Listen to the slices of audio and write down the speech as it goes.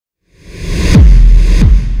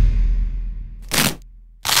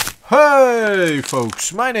Hey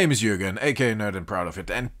folks, my name is Jürgen, aka Nerd and Proud of It,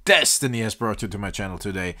 and Destiny has brought you to my channel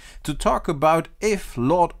today to talk about if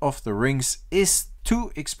Lord of the Rings is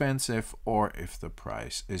too expensive or if the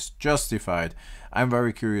price is justified. I'm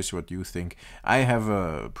very curious what you think. I have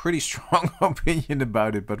a pretty strong opinion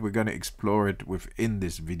about it, but we're gonna explore it within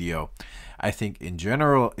this video. I think in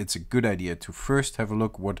general it's a good idea to first have a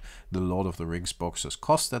look what the Lord of the Rings boxes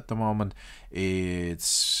cost at the moment.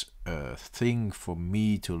 It's a thing for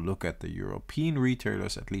me to look at the European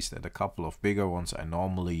retailers, at least at a couple of bigger ones I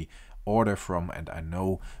normally order from, and I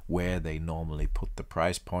know where they normally put the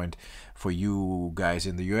price point. For you guys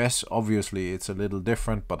in the US, obviously it's a little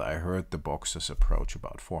different, but I heard the boxes approach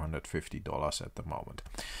about $450 at the moment.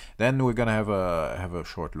 Then we're gonna have a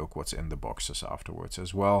short look what's in the boxes afterwards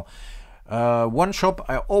as well. One shop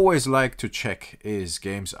I always like to check is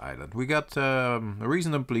Games Island. We got a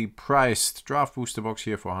reasonably priced draft booster box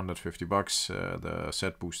here for $150. The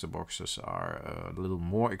set booster boxes are a little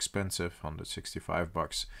more expensive,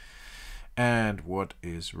 $165. And what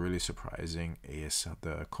is really surprising is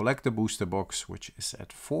the collector booster box, which is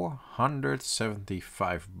at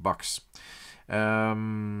 $475.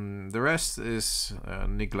 The rest is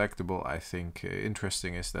neglectable, I think.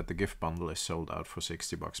 Interesting is that the gift bundle is sold out for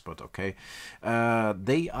 $60, but okay.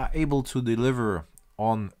 They are able to deliver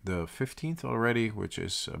on the 15th already, which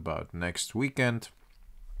is about next weekend.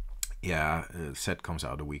 Yeah, set comes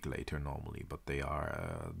out a week later normally, but they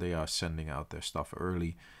are sending out their stuff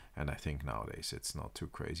early. And I think nowadays it's not too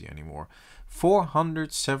crazy anymore.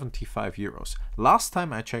 €475. Last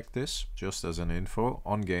time I checked this, just as an info,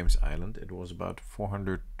 on Games Island, it was about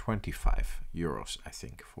 €425, I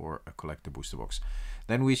think, for a collector booster box.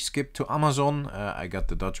 Then we skipped to Amazon. I got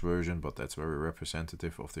the Dutch version, but that's very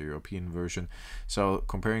representative of the European version. So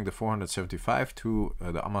comparing the 475 to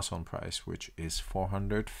the Amazon price, which is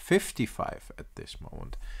 455 at this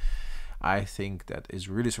moment. I think that is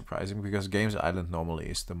really surprising because Games Island normally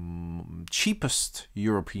is the cheapest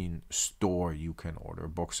European store you can order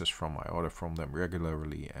boxes from. I order from them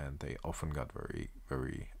regularly and they often got very,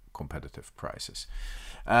 very competitive prices.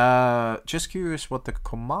 Just curious what the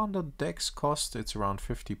Commander decks cost. It's around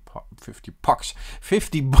 50 bucks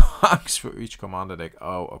for each Commander deck.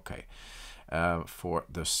 Oh, okay. For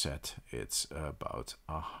the set, it's about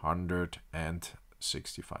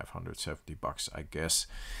 $165-170, I guess.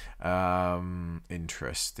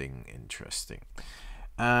 Interesting.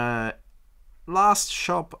 Last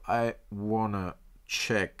shop I wanna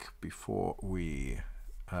check before we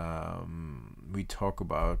talk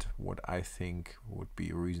about what I think would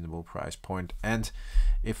be a reasonable price point and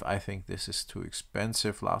if I think this is too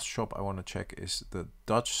expensive. Last shop I want to check is the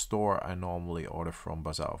Dutch store I normally order from,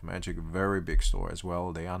 Bazaar of Magic, a very big store as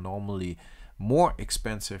well. They are normally more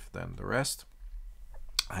expensive than the rest.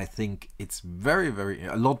 I think it's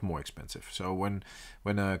a lot more expensive. So when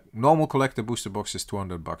a normal collector booster box is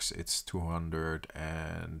 $200, it's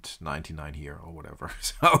 $299 here or whatever.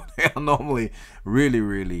 So they are normally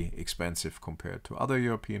really expensive compared to other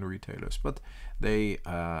European retailers, but they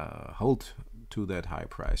hold to that high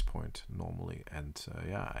price point normally. And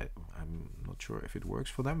yeah, I'm not sure if it works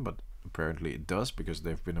for them, but apparently it does because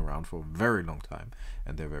they've been around for a very long time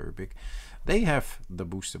and they're very big. They have the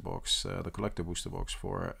booster box, the collector booster box,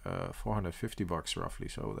 for $450 roughly.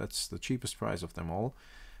 So that's the cheapest price of them all.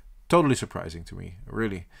 Totally surprising to me,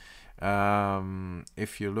 really.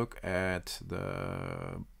 If you look at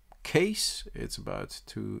the case, it's about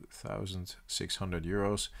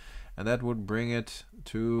 €2,600, and that would bring it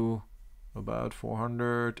to about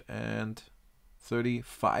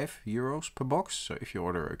 €435 per box. So if you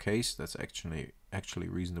order a case, that's actually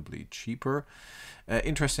reasonably cheaper.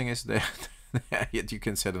 Interesting is that yet you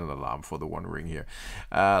can set an alarm for the One Ring here.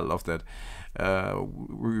 Love that.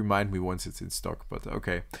 Remind me once it's in stock, but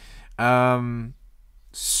okay.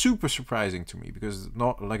 Super surprising to me because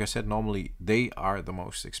like I said, normally they are the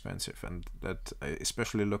most expensive, and that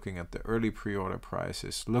especially looking at the early pre-order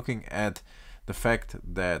prices, looking at the fact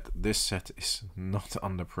that this set is not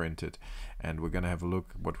underprinted, and we're gonna have a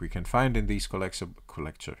look what we can find in these collector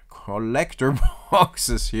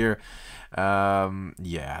boxes here.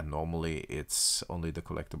 Yeah, normally it's only the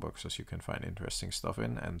collector boxes you can find interesting stuff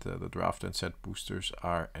in, and the draft and set boosters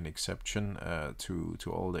are an exception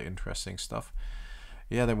to all the interesting stuff.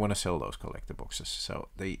 Yeah, they want to sell those collector boxes, so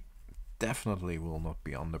they definitely will not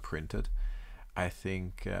be underprinted. I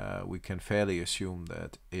think we can fairly assume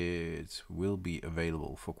that it will be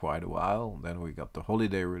available for quite a while. Then we got the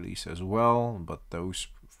holiday release as well, but those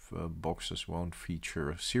boxes won't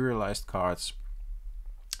feature serialized cards.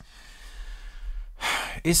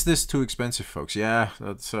 is this too expensive, folks? Yeah,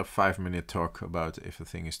 that's a 5-minute talk about if the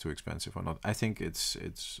thing is too expensive or not. I think it's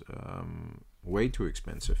way too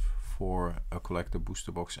expensive for a collector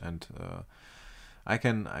booster box, and I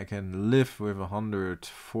can live with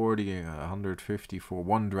 140, 150 for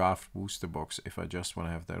one draft booster box if I just want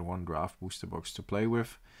to have that one draft booster box to play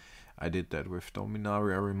with. I did that with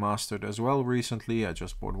Dominaria Remastered as well recently. I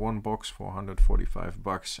just bought one box for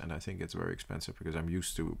 $145, and I think it's very expensive because I'm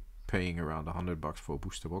used to paying around $100 for a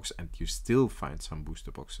booster box, and you still find some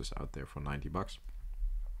booster boxes out there for $90.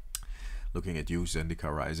 Looking at you,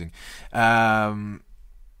 Zendika Rising. I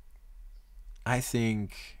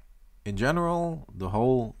think in general, the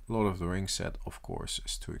whole Lord of the Rings set, of course,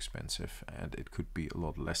 is too expensive, and it could be a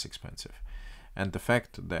lot less expensive. And the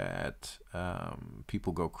fact that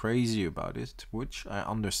people go crazy about it, which I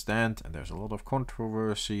understand, and there's a lot of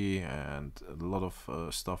controversy and a lot of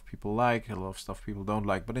stuff people like, a lot of stuff people don't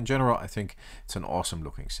like, but in general, I think it's an awesome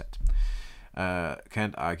looking set.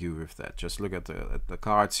 Can't argue with that. Just look at the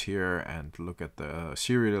cards here and look at the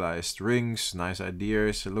serialized rings, nice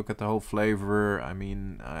ideas, look at the whole flavor. I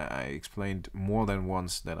mean, I explained more than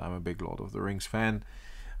once that I'm a big Lord of the Rings fan.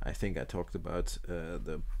 I think I talked about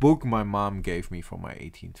the book my mom gave me for my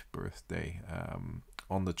 18th birthday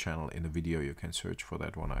on the channel in a video. You can search for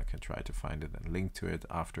that one. I can try to find it and link to it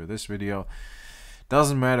after this video.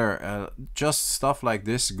 Doesn't matter, just stuff like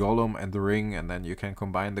this, Gollum and the ring, and then you can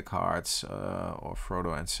combine the cards, or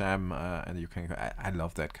Frodo and Sam, and you can. I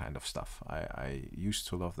love that kind of stuff. I used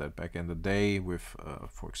to love that back in the day with,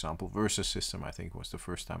 for example, Versus System. I think was the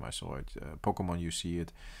first time I saw it. Pokemon, you see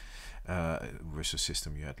it. Versus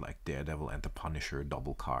System, you had like Daredevil and the Punisher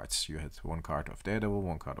double cards. You had one card of Daredevil,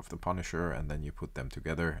 one card of the Punisher, and then you put them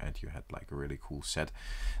together and you had like a really cool set.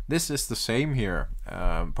 This is the same here.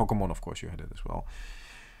 Pokemon, of course, you had it as well.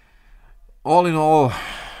 All in all,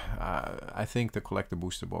 I think the collector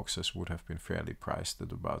booster boxes would have been fairly priced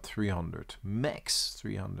at about 300, max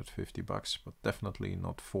 $350, but definitely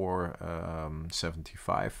not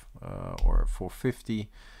 475 or 450.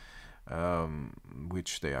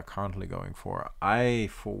 Which they are currently going for.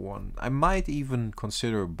 For one, I might even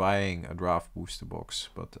consider buying a draft booster box,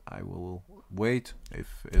 but I will wait.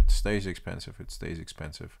 If it stays expensive, it stays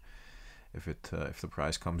expensive. If the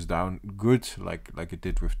price comes down, good, like it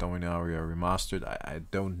did with Dominaria Remastered. I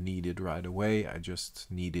don't need it right away. I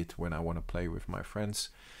just need it when I want to play with my friends,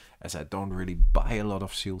 as I don't really buy a lot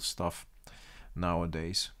of sealed stuff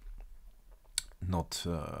nowadays. Not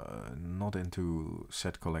into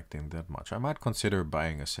set collecting that much. I might consider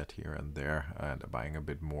buying a set here and there and buying a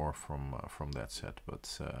bit more from that set,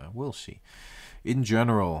 but we'll see. In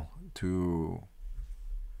general, to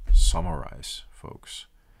summarize, folks,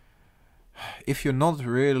 if you're not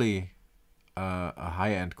really a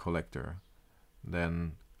high-end collector,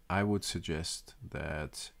 then I would suggest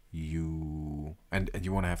that you want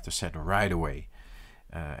to have the set right away.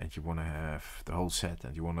 And you want to have the whole set,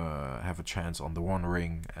 and you want to have a chance on the one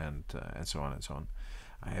ring, and so on and so on.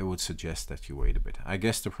 I would suggest that you wait a bit. I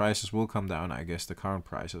guess the prices will come down. I guess the current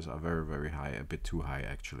prices are very, very high, a bit too high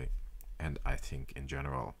actually. And I think in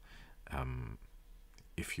general,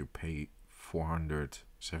 if you pay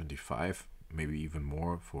 475, maybe even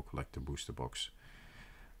more for a collector booster box,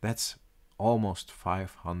 that's almost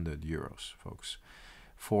 500 euros, folks.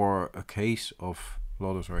 For a case of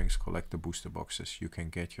Lord of the Rings collector booster boxes, you can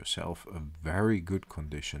get yourself a very good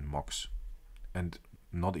condition MOX, and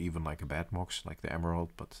not even like a bad MOX like the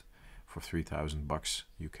Emerald, but for $3,000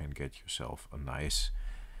 you can get yourself a nice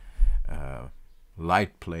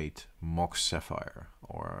light plate MOX Sapphire,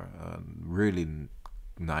 or a really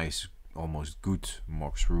nice, almost good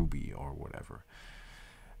MOX Ruby or whatever.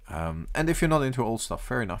 And if you're not into old stuff,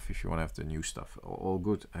 fair enough. If you want to have the new stuff, all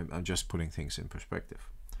good. I'm just putting things in perspective.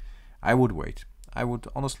 I would wait. I would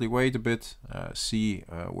honestly wait a bit, see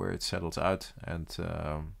where it settles out, and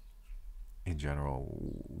in general,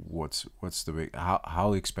 what's the big,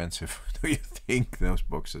 how expensive do you think those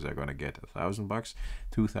boxes are gonna get? $1,000,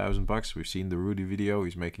 $2,000? We've seen the Rudy video.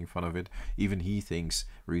 He's making fun of it. Even he thinks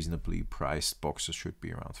reasonably priced boxes should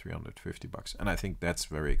be around $350, and I think that's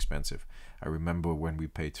very expensive. I remember when we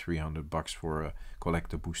paid $300 for a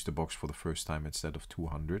collector booster box for the first time instead of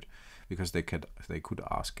 $200, because they could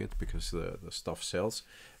ask it, because the stuff sells,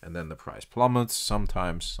 and then the price plummets.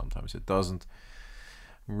 Sometimes it doesn't.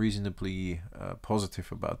 Reasonably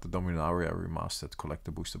positive about the Dominaria Remastered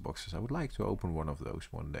collector booster boxes. I would like to open one of those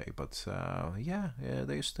one day, but yeah,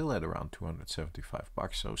 they're still at around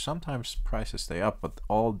 $275. So sometimes prices stay up, but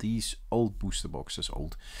all these old booster boxes,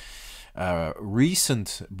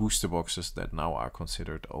 recent booster boxes that now are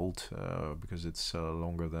considered old because it's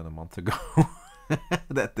longer than a month ago.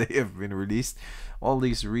 that they have been released. All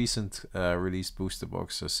these recent released booster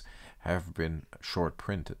boxes have been short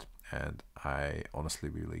printed, and I honestly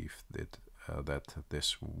believe that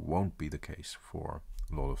this won't be the case for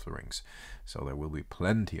Lord of the Rings. So there will be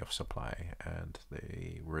plenty of supply, and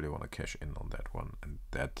they really want to cash in on that one, and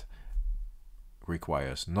that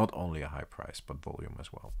requires not only a high price but volume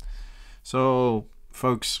as well. So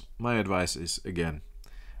folks, my advice is, again,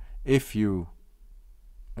 if you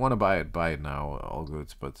want to buy it now, all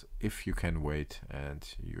good, but if you can wait and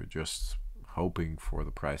you're just hoping for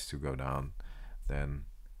the price to go down, then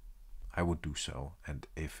I would do so. And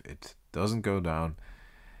if it doesn't go down,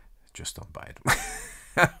 just don't buy it.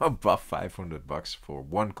 Above $500 for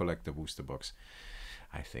one collector booster box,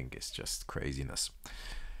 I think it's just craziness.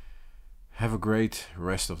 Have a great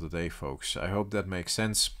rest of the day, folks. I hope that makes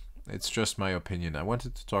sense. It's just my opinion. I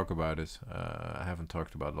wanted to talk about it. I haven't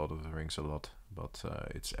talked about Lord of the Rings a lot, but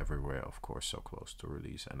it's everywhere, of course, so close to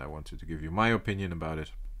release, and I wanted to give you my opinion about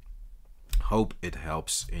it. Hope it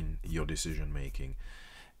helps in your decision making,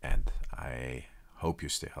 and I hope you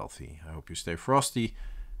stay healthy. I hope you stay frosty.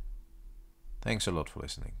 Thanks a lot for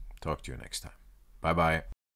listening. Talk to you next time. Bye bye.